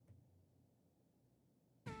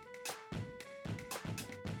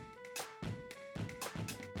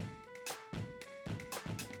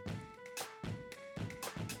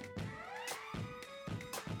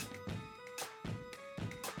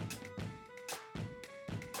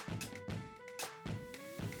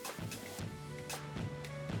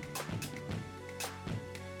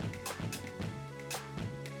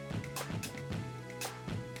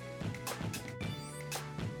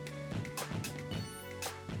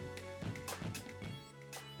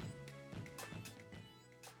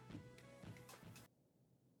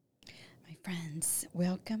friends.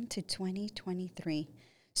 Welcome to 2023.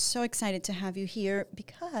 So excited to have you here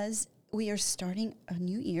because we are starting a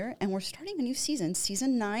new year and we're starting a new season.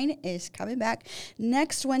 Season 9 is coming back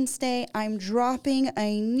next Wednesday. I'm dropping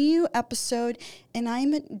a new episode and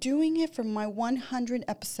I'm doing it for my 100th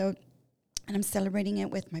episode. And I'm celebrating it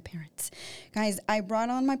with my parents. Guys, I brought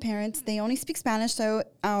on my parents. They only speak Spanish, so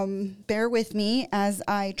bear with me as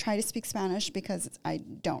I try to speak Spanish because I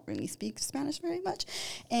don't really speak Spanish very much.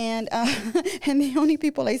 And and the only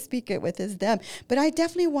people I speak it with is them. But I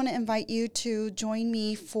definitely want to invite you to join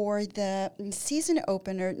me for the season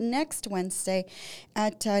opener next Wednesday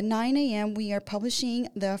at 9 a.m. We are publishing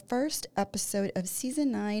the first episode of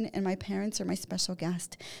season 9, and my parents are my special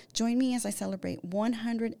guest. Join me as I celebrate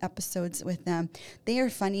 100 episodes with them. They are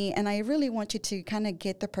funny, and I really want you to kind of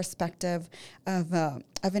get the perspective of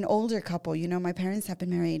an older couple. You know, my parents have been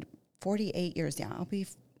married 48 years. Yeah, I'll be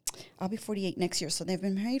 48 next year. So they've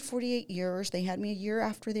been married 48 years. They had me a year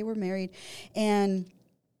after they were married, and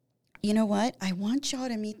you know what? I want y'all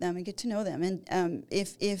to meet them and get to know them. And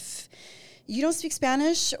if you don't speak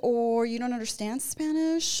Spanish or you don't understand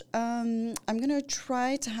Spanish, I'm going to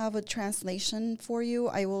try to have a translation for you.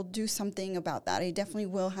 I will do something about that. I definitely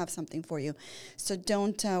will have something for you. So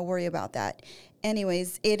don't worry about that.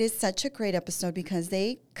 Anyways, it is such a great episode because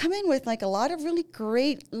they come in with like a lot of really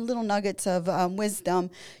great little nuggets of wisdom.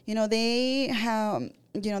 You know, they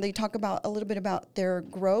talk about a little bit about their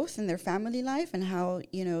growth and their family life and how,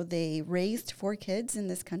 you know, they raised 4 kids in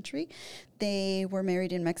this country. They were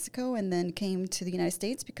married in Mexico and then came to the United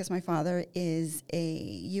States because my father is a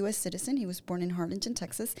U.S. citizen. He was born in Harlingen,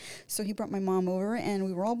 Texas. So he brought my mom over and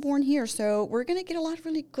we were all born here. So we're going to get a lot of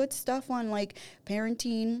really good stuff on like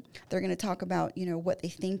parenting. They're going to talk about, you know, what they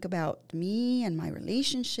think about me and my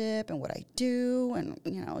relationship and what I do and,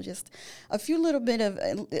 you know, just a few little bit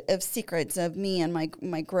of secrets of me and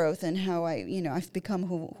my growth and how I've become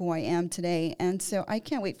who I am today. And so I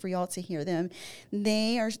can't wait for y'all to hear them.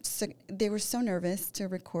 They were so nervous to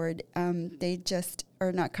record. They just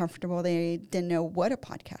are not comfortable. They didn't know what a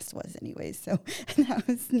podcast was anyways. So that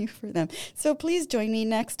was new for them. So please join me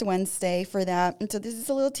next Wednesday for that. And so this is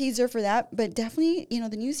a little teaser for that, but definitely, you know,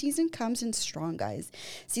 the new season comes in strong, guys.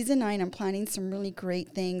 Season 9, I'm planning some really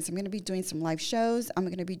great things. I'm going to be doing some live shows. I'm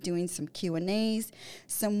going to be doing some Q&As,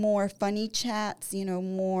 some more funny chats, you know,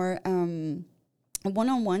 more,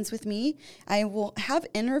 one-on-ones with me. I will have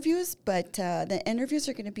interviews, but the interviews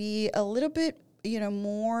are going to be a little bit, you know,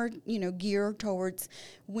 more, you know, geared towards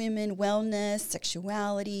women, wellness,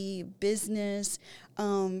 sexuality, business.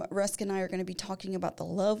 Rusk and I are going to be talking about the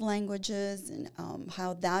love languages and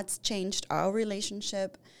how that's changed our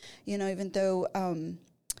relationship. You know, even though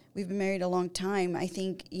we've been married a long time, I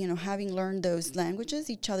think, you know, having learned those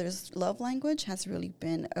languages, each other's love language, has really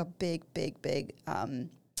been a big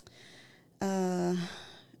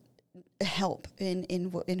help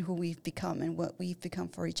in who we've become and what we've become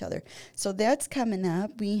for each other. So that's coming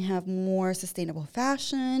up. We have more sustainable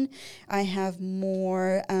fashion. I have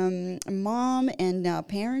more mom and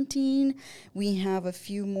parenting. We have a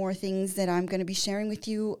few more things that I'm going to be sharing with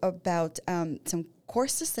you about some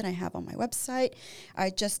courses that I have on my website.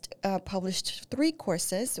 I just published 3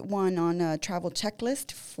 courses, one on a travel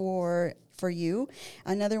checklist for you.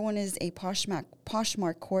 Another one is a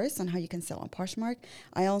Poshmark course on how you can sell on Poshmark.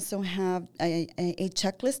 I also have a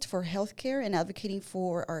checklist for healthcare and advocating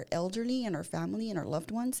for our elderly and our family and our loved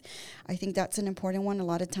ones. I think that's an important one. A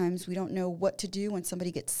lot of times we don't know what to do when somebody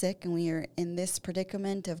gets sick and we are in this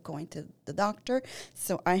predicament of going to the doctor.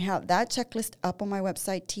 So I have that checklist up on my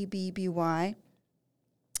website,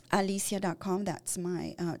 tbbyalicia.com. That's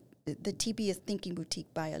my the TB is Thinking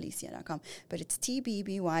Boutique by Alicia.com, but it's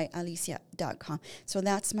tbbyalicia.com. So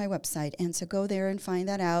that's my website. And so go there and find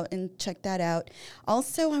that out and check that out.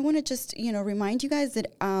 Also, I want to just, you know, remind you guys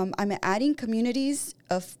that I'm adding communities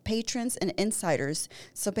of patrons and insiders.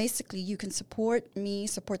 So basically you can support me,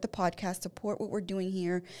 support the podcast, support what we're doing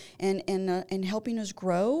here and helping us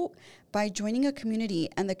grow by joining a community.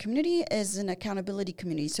 And the community is an accountability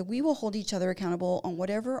community. So we will hold each other accountable on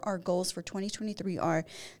whatever our goals for 2023 are.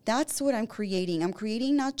 That's what I'm creating. I'm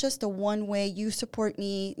creating not just a one-way, you support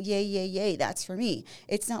me, yay, yay, yay, that's for me.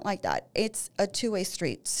 It's not like that. It's a two-way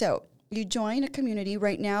street. So you join a community.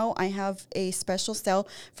 Right now, I have a special sale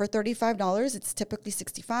for $35. It's typically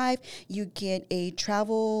 $65. You get a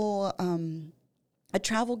travel a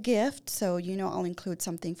travel gift. So, I'll include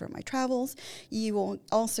something for my travels. You will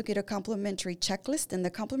also get a complimentary checklist. And the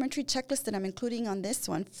complimentary checklist that I'm including on this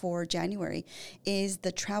one for January is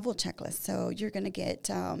the travel checklist. So you're going to get,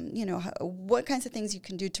 what kinds of things you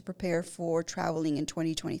can do to prepare for traveling in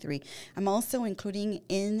 2023. I'm also including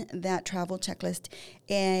in that travel checklist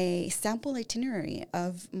a sample itinerary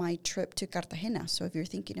of my trip to Cartagena. So if you're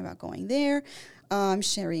thinking about going there, I'm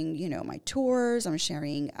sharing, my tours. I'm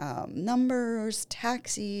sharing numbers,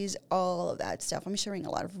 taxis, all of that stuff. I'm sharing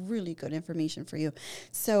a lot of really good information for you.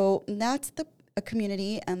 So that's a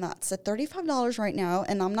community, and that's at $35 right now.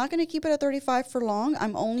 And I'm not going to keep it at $35 for long.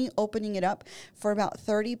 I'm only opening it up for about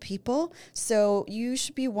 30 people. So you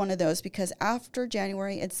should be one of those, because after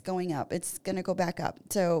January, it's going up. It's going to go back up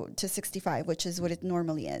to $65, which is what it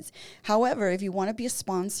normally is. However, if you want to be a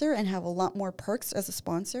sponsor and have a lot more perks as a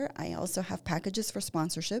sponsor, I also have packages for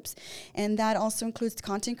sponsorships. And that also includes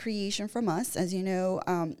content creation from us. As you know,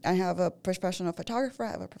 I have a professional photographer.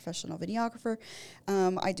 I have a professional videographer.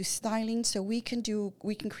 I do styling. So we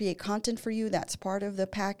can create content for you. That's part of the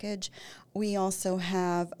package. We also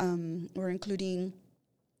have, we're including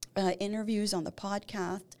interviews on the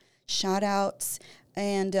podcast, shout outs,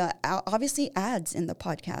 and obviously ads in the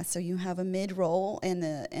podcast. So you have a mid roll and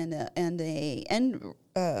a end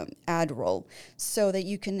ad roll, so that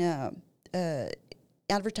you can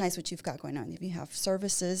advertise what you've got going on. If you have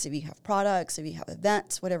services, if you have products, if you have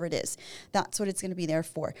events, whatever it is, that's what it's going to be there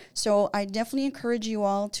for. So I definitely encourage you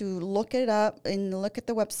all to look it up and look at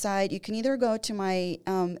the website. You can either go to my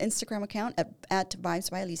Instagram account at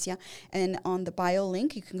Vibes by Alicia, and on the bio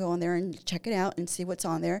link, you can go on there and check it out and see what's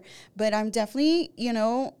on there. But I'm definitely,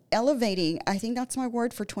 elevating. I think that's my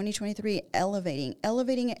word for 2023, elevating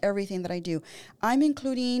everything that I do. I'm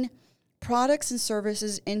including products and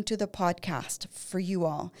services into the podcast for you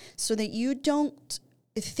all, so that you don't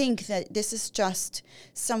think that this is just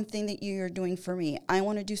something that you're doing for me. I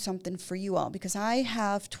want to do something for you all, because I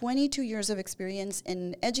have 22 years of experience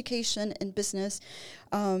in education, in business,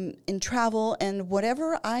 in travel, and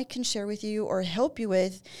whatever I can share with you or help you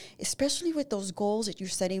with, especially with those goals that you're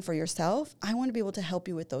setting for yourself. I want to be able to help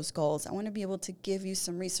you with those goals. I want to be able to give you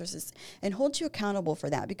some resources and hold you accountable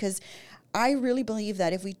for that, because I really believe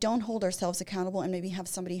that if we don't hold ourselves accountable and maybe have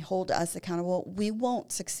somebody hold us accountable, we won't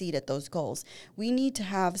succeed at those goals. We need to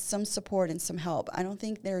have some support and some help. I don't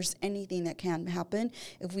think there's anything that can happen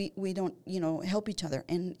if we don't, help each other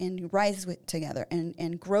and rise together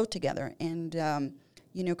and grow together and,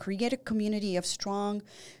 create a community of strong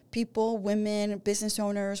people, women, business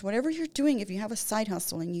owners, whatever you're doing. If you have a side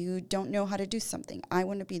hustle and you don't know how to do something, I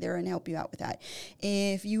want to be there and help you out with that.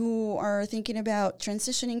 If you are thinking about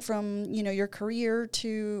transitioning from, your career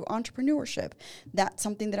to entrepreneurship, that's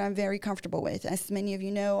something that I'm very comfortable with. As many of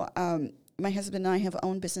you know, my husband and I have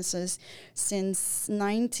owned businesses since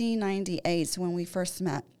 1998, so when we first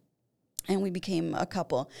met. And we became a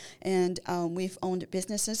couple, and we've owned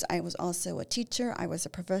businesses. I was also a teacher. I was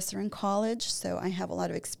a professor in college, so I have a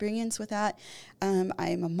lot of experience with that. I'm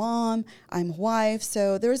a mom. I'm a wife.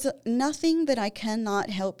 So there's nothing that I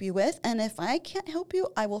cannot help you with. And if I can't help you,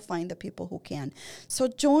 I will find the people who can. So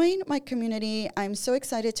join my community. I'm so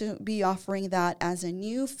excited to be offering that as a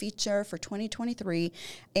new feature for 2023.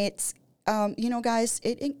 It's guys,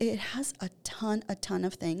 it has a ton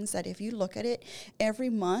of things that if you look at it, every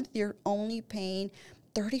month you're only paying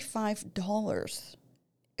 $35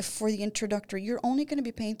 for the introductory. You're only going to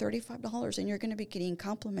be paying $35, and you're going to be getting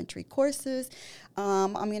complimentary courses.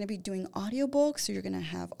 I'm going to be doing audiobooks, so you're going to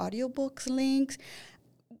have audiobooks links.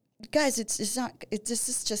 Guys, this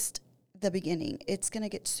is just the beginning. It's going to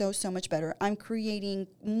get so much better. I'm creating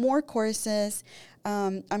more courses.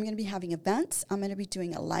 I'm going to be having events. I'm going to be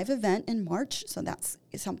doing a live event in March. So that's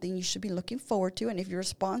something you should be looking forward to. And if you're a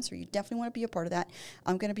sponsor, you definitely want to be a part of that.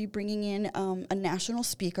 I'm going to be bringing in a national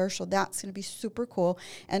speaker. So that's going to be super cool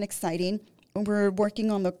and exciting. We're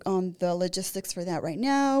working on the logistics for that right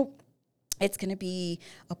now. It's going to be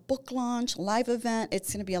a book launch, live event.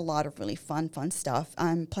 It's going to be a lot of really fun stuff.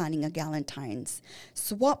 I'm planning a Galentine's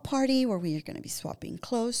swap party where we are going to be swapping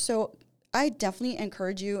clothes. So I definitely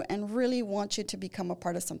encourage you and really want you to become a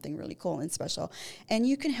part of something really cool and special. And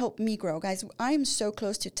you can help me grow. Guys, I am so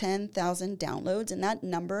close to 10,000 downloads, and that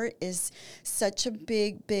number is such a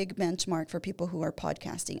big benchmark for people who are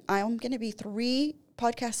podcasting. I'm going to be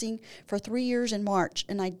podcasting for 3 years in March,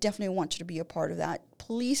 and I definitely want you to be a part of that.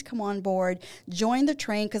 Please come on board, join the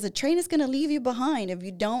train, because the train is going to leave you behind if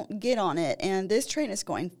you don't get on it. And this train is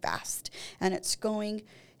going fast, and it's going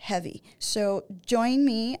heavy. So join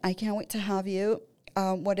me. I can't wait to have you.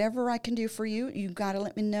 whatever I can do for you, you got to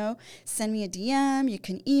let me know. Send me a DM. You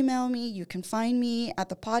can email me. You can find me at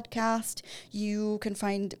the podcast. You can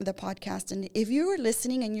find the podcast. And if you are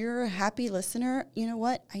listening and you're a happy listener, you know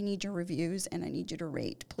what? I need your reviews and I need you to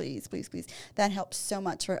rate. Please, please, please. That helps so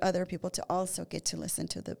much for other people to also get to listen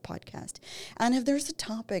to the podcast. And if there's a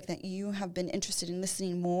topic that you have been interested in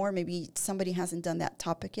listening more, maybe somebody hasn't done that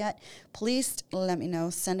topic yet, please let me know.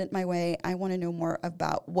 Send it my way. I want to know more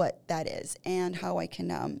about what that is and how I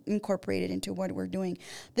can incorporate it into what we're doing.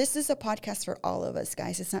 This is a podcast for all of us,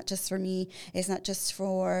 guys. It's not just for me. It's not just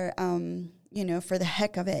for, for the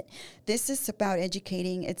heck of it. This is about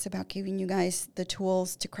educating. It's about giving you guys the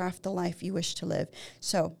tools to craft the life you wish to live.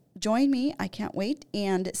 So join me. I can't wait.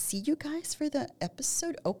 And see you guys for the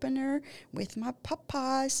episode opener with my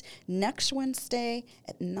papas next Wednesday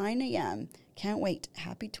at 9 a.m. Can't wait.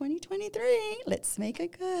 Happy 2023. Let's make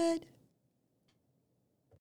it good.